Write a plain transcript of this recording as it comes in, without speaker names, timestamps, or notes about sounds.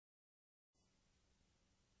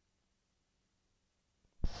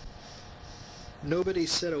Nobody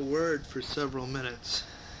said a word for several minutes.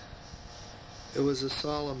 It was a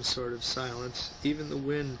solemn sort of silence. Even the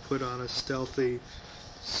wind put on a stealthy,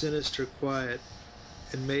 sinister quiet,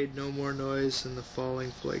 and made no more noise than the falling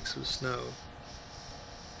flakes of snow.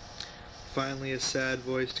 Finally a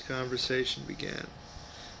sad-voiced conversation began,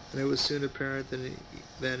 and it was soon apparent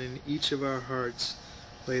that in each of our hearts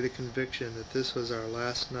lay the conviction that this was our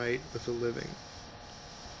last night with the living.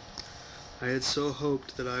 I had so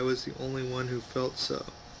hoped that I was the only one who felt so.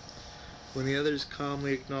 When the others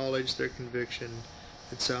calmly acknowledged their conviction,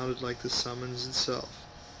 it sounded like the summons itself.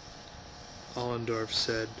 Allendorf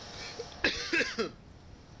said,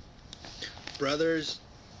 "Brothers,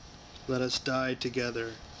 let us die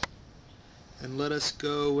together, and let us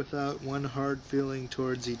go without one hard feeling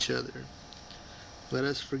towards each other. Let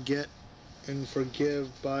us forget and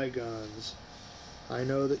forgive bygones. I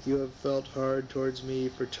know that you have felt hard towards me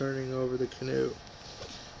for turning over the canoe,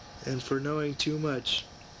 and for knowing too much,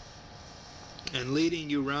 and leading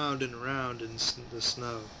you round and round in the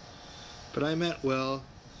snow. But I meant well.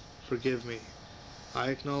 Forgive me.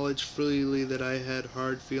 I acknowledge freely that I had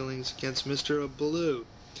hard feelings against Mr. Ballou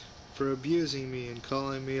for abusing me and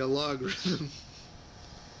calling me a logarithm,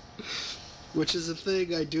 which is a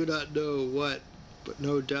thing I do not know what, but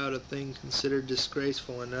no doubt a thing considered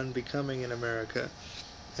disgraceful and unbecoming in America,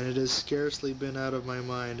 and it has scarcely been out of my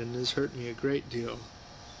mind and has hurt me a great deal.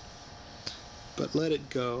 But let it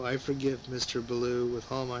go. I forgive Mr. Ballou with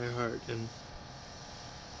all my heart." And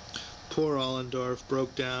poor Allendorf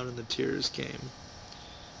broke down and the tears came.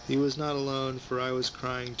 He was not alone, for I was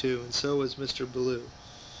crying too, and so was Mr. Ballou.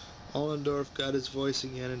 Allendorf got his voice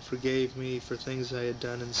again and forgave me for things I had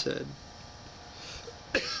done and said.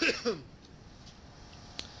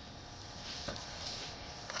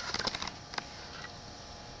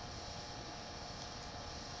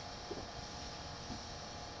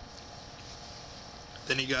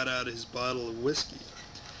 Then he got out his bottle of whiskey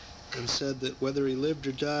and said that whether he lived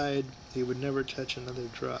or died, he would never touch another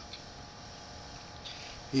drop.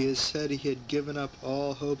 He has said he had given up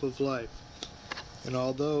all hope of life, and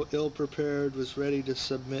although ill-prepared, was ready to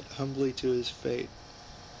submit humbly to his fate,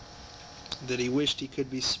 that he wished he could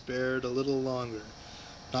be spared a little longer,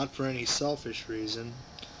 not for any selfish reason,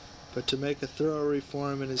 but to make a thorough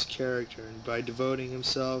reform in his character, and by devoting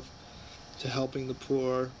himself to helping the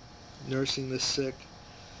poor, nursing the sick,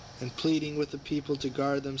 and pleading with the people to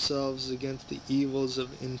guard themselves against the evils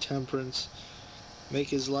of intemperance, make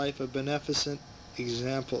his life a beneficent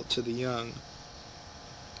example to the young,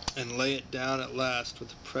 and lay it down at last with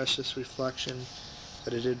the precious reflection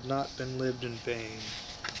that it had not been lived in vain.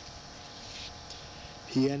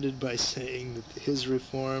 He ended by saying that his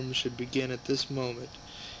reform should begin at this moment,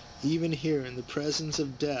 even here in the presence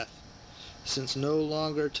of death, since no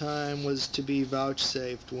longer time was to be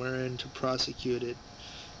vouchsafed wherein to prosecute it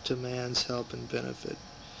to man's help and benefit.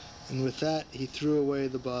 And with that he threw away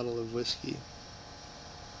the bottle of whiskey.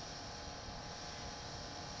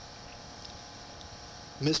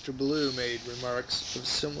 Mr. Ballou made remarks of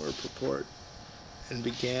similar purport, and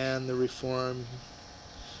began the reform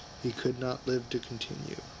he could not live to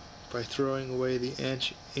continue, by throwing away the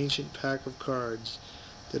ancient pack of cards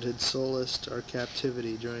that had solaced our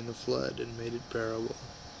captivity during the flood and made it bearable.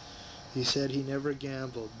 He said he never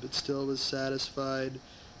gambled, but still was satisfied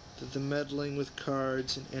that the meddling with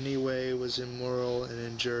cards in any way was immoral and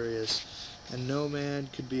injurious, and no man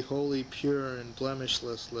could be wholly pure and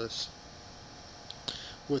blemishless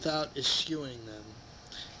without eschewing them.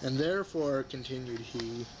 And therefore, continued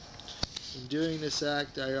he, in doing this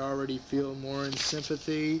act I already feel more in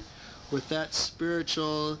sympathy with that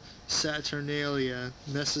spiritual saturnalia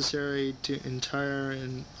necessary to entire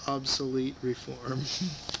and obsolete reform.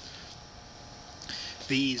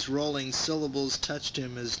 These rolling syllables touched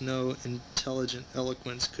him as no intelligent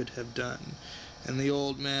eloquence could have done, and the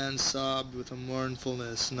old man sobbed with a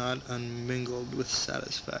mournfulness not unmingled with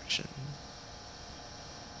satisfaction.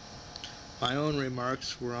 My own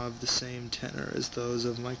remarks were of the same tenor as those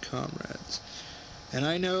of my comrades, and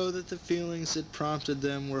I know that the feelings that prompted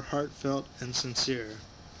them were heartfelt and sincere.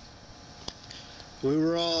 We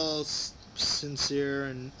were all sincere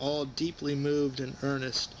and all deeply moved and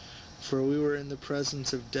earnest, for we were in the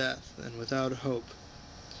presence of death and without hope.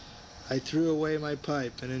 I threw away my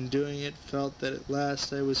pipe, and in doing it felt that at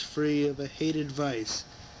last I was free of a hated vice,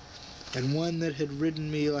 and one that had ridden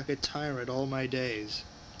me like a tyrant all my days.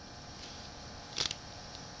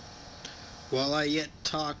 While I yet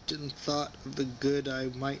talked and thought of the good I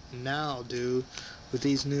might now do with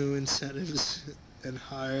these new incentives and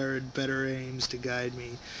higher and better aims to guide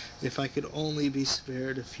me, if I could only be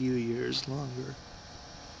spared a few years longer.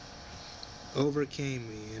 overcame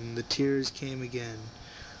me, and the tears came again.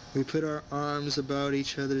 We put our arms about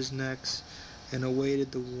each other's necks and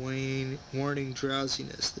awaited the warning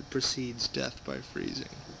drowsiness that precedes death by freezing.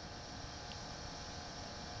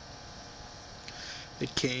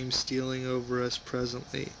 It came stealing over us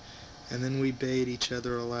presently, and then we bade each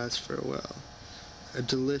other a last farewell. A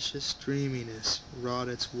delicious dreaminess wrought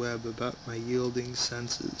its web about my yielding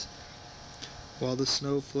senses, while the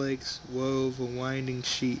snowflakes wove a winding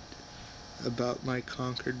sheet about my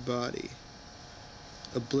conquered body.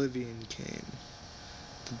 Oblivion came.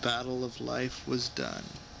 The battle of life was done.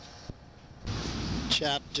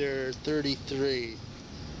 Chapter 33.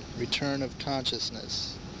 Return of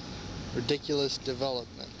Consciousness. Ridiculous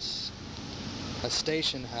Developments. A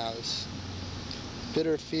Station House.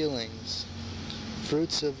 Bitter Feelings.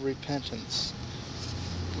 Fruits of Repentance.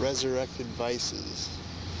 Resurrected Vices.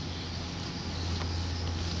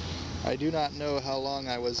 I do not know how long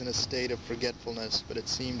I was in a state of forgetfulness, but it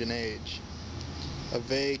seemed an age. A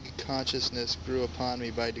vague consciousness grew upon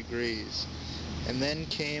me by degrees, and then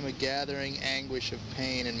came a gathering anguish of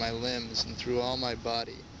pain in my limbs and through all my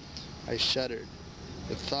body. I shuddered.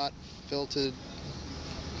 The thought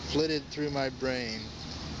flitted through my brain.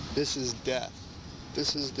 This is death.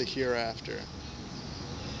 This is the hereafter.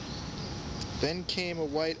 Then came a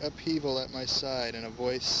white upheaval at my side, and a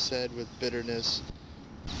voice said with bitterness,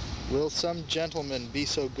 "Will some gentleman be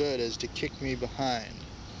so good as to kick me behind?"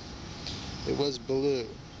 It was Baloo.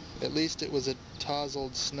 At least it was a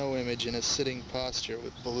tousled snow image in a sitting posture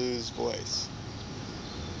with Baloo's voice.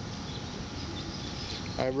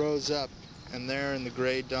 I rose up, and there in the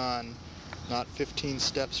gray dawn, not 15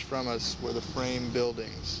 steps from us, were the frame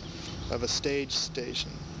buildings of a stage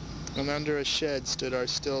station, and under a shed stood our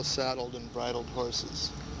still saddled and bridled horses.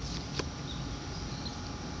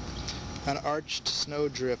 An arched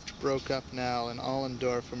snowdrift broke up now, and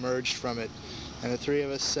Allendorf emerged from it, and the three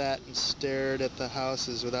of us sat and stared at the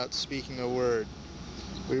houses without speaking a word.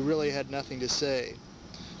 We really had nothing to say.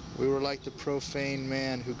 We were like the profane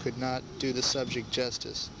man who could not do the subject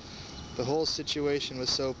justice. The whole situation was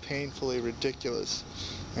so painfully ridiculous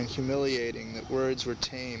and humiliating that words were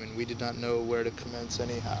tame, and we did not know where to commence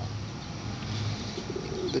anyhow.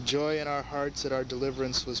 The joy in our hearts at our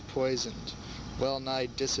deliverance was poisoned, well nigh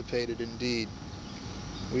dissipated indeed.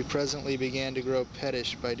 We presently began to grow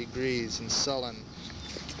pettish by degrees and sullen,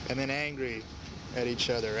 and then angry at each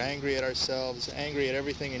other, angry at ourselves, angry at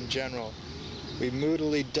everything in general. We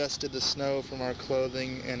moodily dusted the snow from our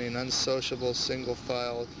clothing, and in unsociable single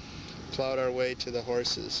file plowed our way to the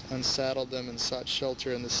horses, unsaddled them, and sought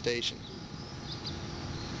shelter in the station.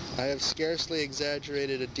 I have scarcely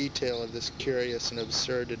exaggerated a detail of this curious and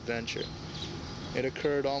absurd adventure. It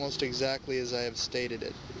occurred almost exactly as I have stated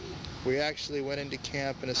it. We actually went into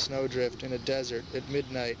camp in a snowdrift in a desert at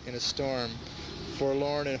midnight in a storm,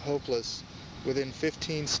 forlorn and hopeless, within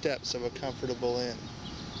 15 steps of a comfortable inn.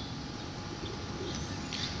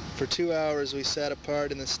 For 2 hours we sat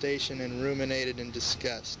apart in the station and ruminated in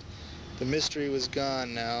disgust. The mystery was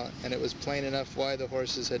gone now, and it was plain enough why the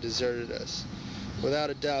horses had deserted us.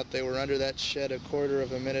 Without a doubt they were under that shed a quarter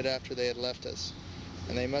of a minute after they had left us,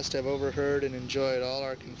 and they must have overheard and enjoyed all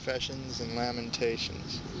our confessions and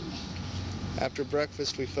lamentations. After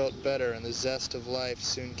breakfast we felt better, and the zest of life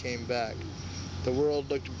soon came back. The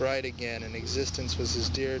world looked bright again, and existence was as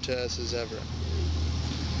dear to us as ever.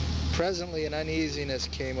 Presently an uneasiness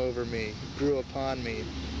came over me, grew upon me,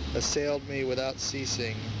 assailed me without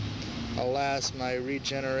ceasing. Alas, my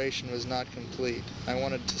regeneration was not complete. I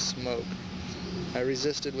wanted to smoke. I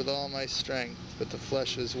resisted with all my strength, but the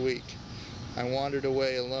flesh was weak. I wandered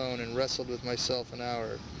away alone and wrestled with myself an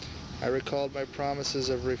hour. I recalled my promises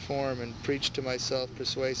of reform and preached to myself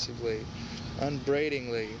persuasively,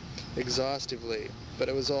 unbraidingly, exhaustively, but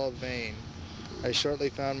it was all vain. I shortly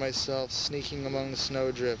found myself sneaking among the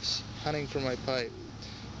snowdrifts, hunting for my pipe.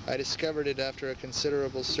 I discovered it after a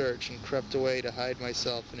considerable search and crept away to hide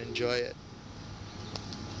myself and enjoy it.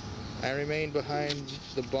 I remained behind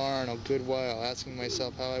the barn a good while, asking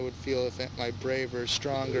myself how I would feel if my braver,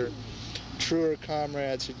 stronger, truer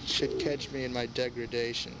comrades should catch me in my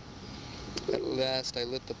degradation. At last I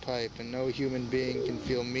lit the pipe, and no human being can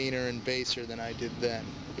feel meaner and baser than I did then.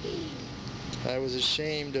 I was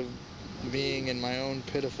ashamed of being in my own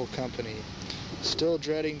pitiful company. Still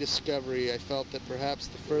dreading discovery, I felt that perhaps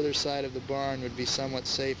the further side of the barn would be somewhat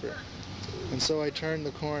safer, and so I turned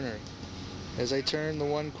the corner. As I turned the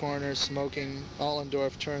one corner, smoking,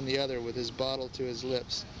 Allendorf turned the other with his bottle to his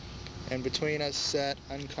lips, and between us sat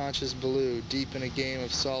unconscious Baloo, deep in a game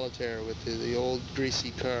of solitaire with the old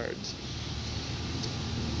greasy cards.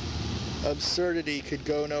 Absurdity could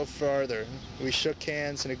go no farther. We shook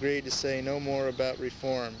hands and agreed to say no more about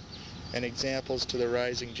reform and examples to the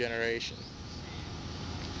rising generation.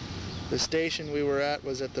 The station we were at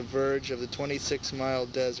was at the verge of the 26-mile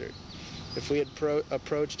desert. If we had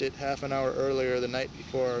approached it half an hour earlier the night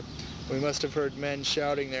before, we must have heard men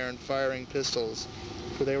shouting there and firing pistols,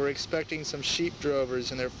 for they were expecting some sheep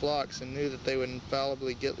drovers in their flocks and knew that they would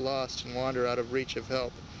infallibly get lost and wander out of reach of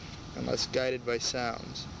help, unless guided by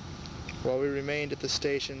sounds. While we remained at the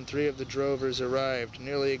station, 3 of the drovers arrived,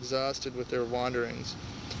 nearly exhausted with their wanderings,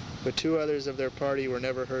 but 2 others of their party were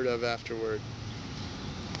never heard of afterward.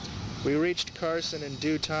 We reached Carson in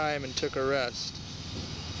due time and took a rest.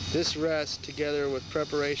 This rest, together with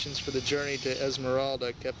preparations for the journey to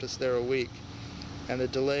Esmeralda, kept us there a week, and the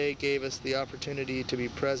delay gave us the opportunity to be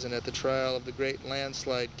present at the trial of the great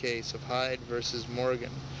landslide case of Hyde versus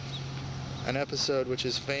Morgan, an episode which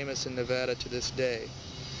is famous in Nevada to this day.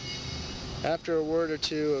 After a word or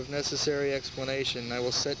two of necessary explanation, I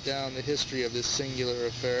will set down the history of this singular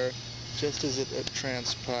affair, just as it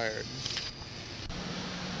transpired.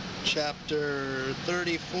 Chapter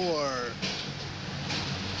 34.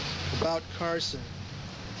 About Carson.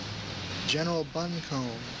 General Buncombe.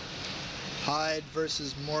 Hyde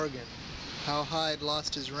versus Morgan. How Hyde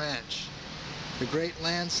lost his ranch. The great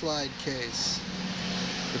landslide case.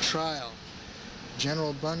 The trial.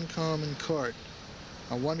 General Buncombe in court.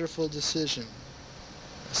 A wonderful decision.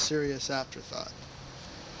 A serious afterthought.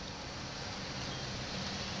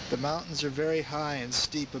 The mountains are very high and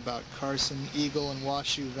steep about Carson, Eagle, and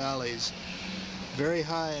Washoe valleys. Very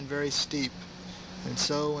high and very steep. And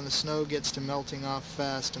so when the snow gets to melting off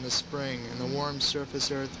fast in the spring and the warm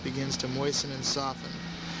surface earth begins to moisten and soften,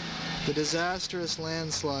 the disastrous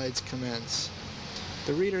landslides commence.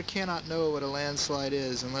 The reader cannot know what a landslide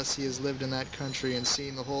is unless he has lived in that country and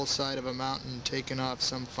seen the whole side of a mountain taken off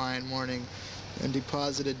some fine morning and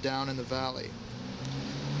deposited down in the valley,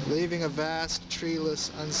 leaving a vast,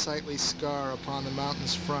 treeless, unsightly scar upon the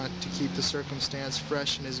mountain's front to keep the circumstance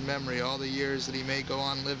fresh in his memory all the years that he may go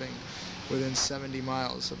on living within 70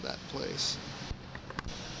 miles of that place.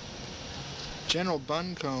 General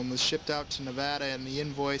Buncombe was shipped out to Nevada in the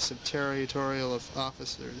invoice of territorial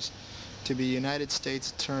officers to be United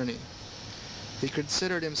States Attorney. He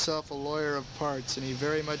considered himself a lawyer of parts, and he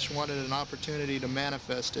very much wanted an opportunity to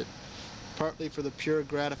manifest it, partly for the pure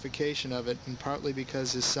gratification of it, and partly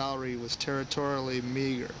because his salary was territorially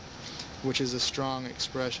meager, which is a strong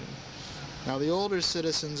expression. Now the older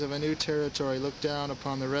citizens of a new territory look down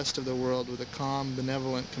upon the rest of the world with a calm,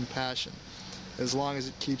 benevolent compassion, as long as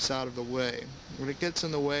it keeps out of the way. When it gets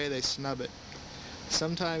in the way, they snub it.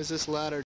 Sometimes this latter